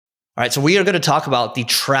All right, so we are going to talk about the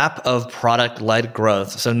trap of product-led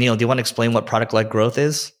growth. So Neil, do you want to explain what product-led growth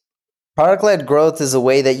is? Product-led growth is a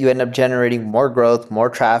way that you end up generating more growth, more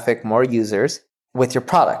traffic, more users with your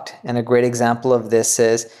product. And a great example of this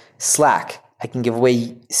is Slack. I can give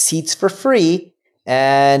away seats for free,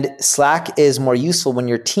 and Slack is more useful when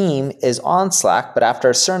your team is on Slack, but after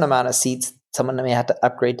a certain amount of seats, someone may have to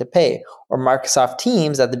upgrade to pay. Or Microsoft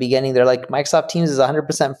Teams, at the beginning, they're like, Microsoft Teams is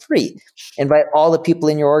 100% free. Invite all the people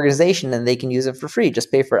in your organization and they can use it for free.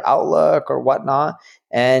 Just pay for Outlook or whatnot,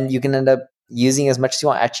 and you can end up using as much as you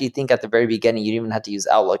want. I actually think at the very beginning, you didn't even have to use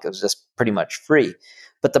Outlook. It was just pretty much free.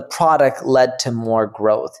 But the product led to more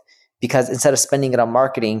growth because instead of spending it on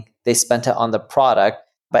marketing, they spent it on the product.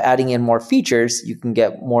 By adding in more features, you can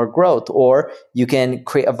get more growth, or you can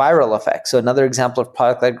create a viral effect. So another example of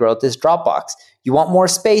product-led growth is Dropbox. You want more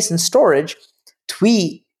space and storage,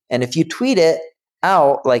 tweet. And if you tweet it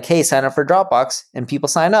out like, hey, sign up for Dropbox, and people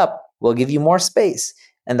sign up, we'll give you more space.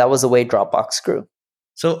 And that was the way Dropbox grew.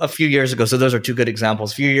 So a few years ago, so those are two good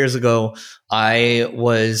examples. A few years ago, I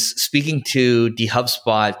was speaking to the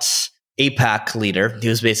HubSpot APAC leader. He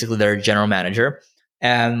was basically their general manager.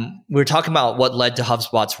 And we were talking about what led to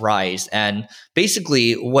HubSpot's rise. And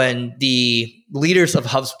basically, when the leaders of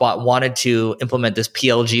HubSpot wanted to implement this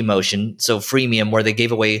PLG motion, so freemium, where they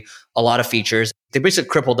gave away a lot of features, they basically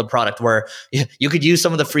crippled the product where you could use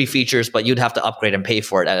some of the free features, but you'd have to upgrade and pay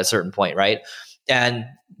for it at a certain point, right? And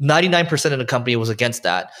 99% of the company was against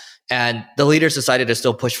that. And the leaders decided to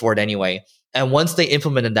still push for it anyway. And once they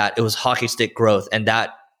implemented that, it was hockey stick growth. And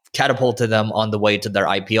that catapulted them on the way to their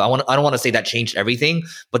IPO. I don't want to say that changed everything,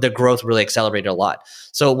 but their growth really accelerated a lot.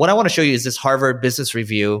 So what I want to show you is this Harvard Business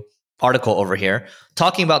Review article over here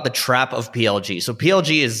talking about the trap of PLG. So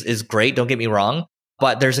PLG is great, don't get me wrong,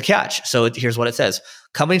 but there's a catch. So here's what it says.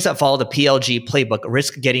 Companies that follow the PLG playbook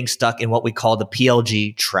risk getting stuck in what we call the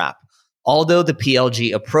PLG trap. Although the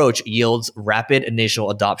PLG approach yields rapid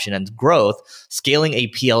initial adoption and growth, scaling a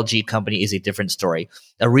PLG company is a different story.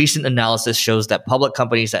 A recent analysis shows that public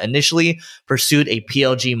companies that initially pursued a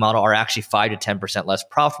PLG model are actually 5 to 10% less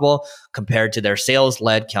profitable compared to their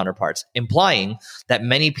sales-led counterparts, implying that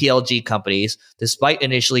many PLG companies, despite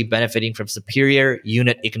initially benefiting from superior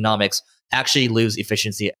unit economics, actually lose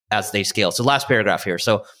efficiency as they scale. So last paragraph here.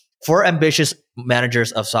 So for ambitious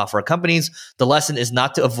managers of software companies, the lesson is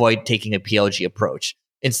not to avoid taking a PLG approach.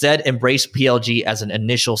 Instead, embrace PLG as an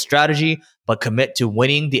initial strategy, but commit to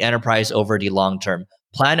winning the enterprise over the long term.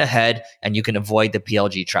 Plan ahead, and you can avoid the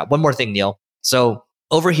PLG trap. One more thing, Neil. So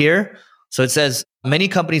over here, so it says, many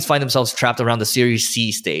companies find themselves trapped around the Series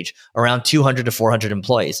C stage, around 200 to 400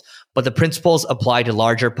 employees. But the principles apply to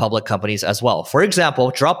larger public companies as well. For example,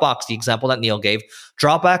 Dropbox, the example that Neil gave,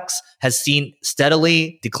 Dropbox has seen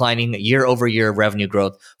steadily declining year-over-year revenue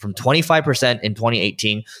growth from 25% in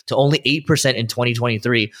 2018 to only 8% in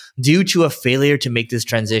 2023 due to a failure to make this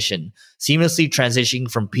transition, seamlessly transitioning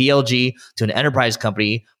from PLG to an enterprise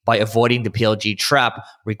company by avoiding the PLG trap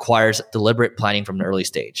requires deliberate planning from an early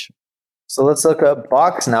stage. So let's look at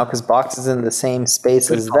Box now, because Box is in the same space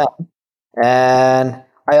as them. And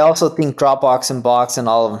I also think Dropbox and Box and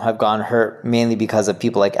all of them have gone hurt mainly because of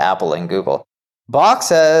people like Apple and Google. Box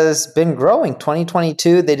has been growing.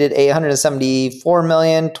 2022, they did 874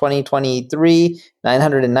 million. 2023,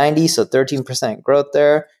 990, so 13% growth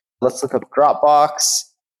there. Let's look up Dropbox.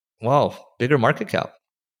 Wow, bigger market cap.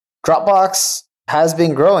 Dropbox has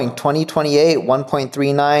been growing. 2028,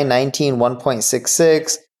 1.39, 19,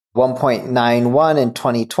 1.66. 1.91 in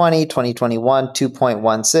 2020, 2021,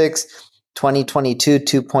 2.16, 2022,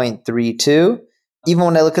 2.32. Even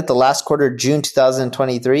when I look at the last quarter, June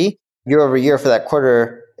 2023, year over year for that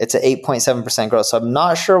quarter, it's an 8.7% growth. So I'm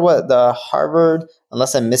not sure what the Harvard,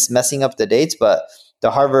 unless I'm messing up the dates, but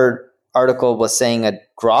the Harvard article was saying a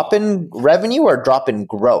drop in revenue or drop in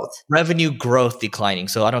growth? Revenue growth declining.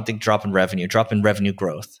 So I don't think drop in revenue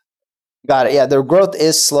growth. Got it. Yeah, their growth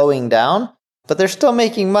is slowing down. But they're still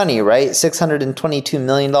making money, right? $622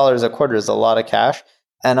 million a quarter is a lot of cash.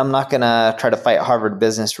 And I'm not going to try to fight Harvard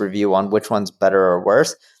Business Review on which one's better or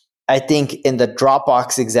worse. I think in the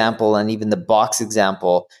Dropbox example and even the Box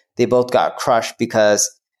example, they both got crushed because,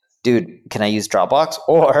 dude, can I use Dropbox?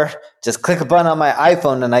 Or just click a button on my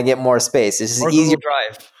iPhone and I get more space. It's just easier.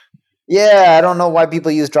 Drive. Yeah, I don't know why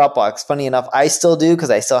people use Dropbox. Funny enough, I still do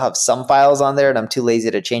because I still have some files on there and I'm too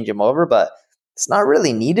lazy to change them over, but it's not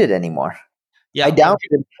really needed anymore. Yeah, I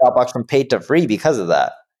downloaded Dropbox from paid to free because of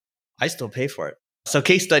that. I still pay for it. So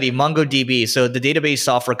case study, MongoDB. So the database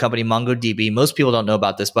software company, MongoDB, most people don't know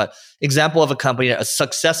about this, but example of a company that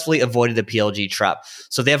successfully avoided the PLG trap.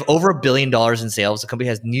 So they have over $1 billion in sales. The company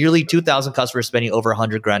has nearly 2,000 customers spending over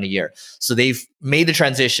 100 grand a year. So they've made the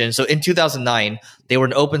transition. So in 2009, they were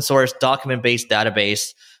an open source document-based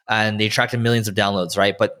database and they attracted millions of downloads,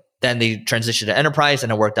 right? But then they transitioned to enterprise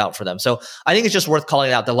and it worked out for them. So I think it's just worth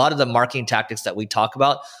calling out that a lot of the marketing tactics that we talk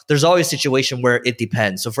about, there's always a situation where it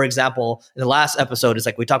depends. So for example, in the last episode, it's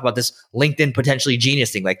like we talked about this LinkedIn potentially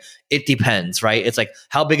genius thing. Like it depends, right? It's like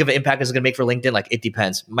how big of an impact is it going to make for LinkedIn? Like it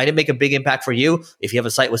depends. Might it make a big impact for you? If you have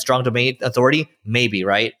a site with strong domain authority, maybe,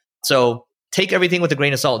 right? So take everything with a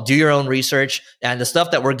grain of salt, do your own research. And the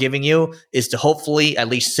stuff that we're giving you is to hopefully at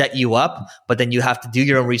least set you up, but then you have to do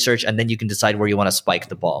your own research and then you can decide where you want to spike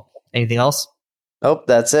the ball. Anything else? Nope,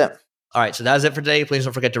 that's it. All right. So that's it for today. Please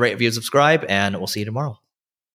don't forget to rate, review, subscribe, and we'll see you tomorrow.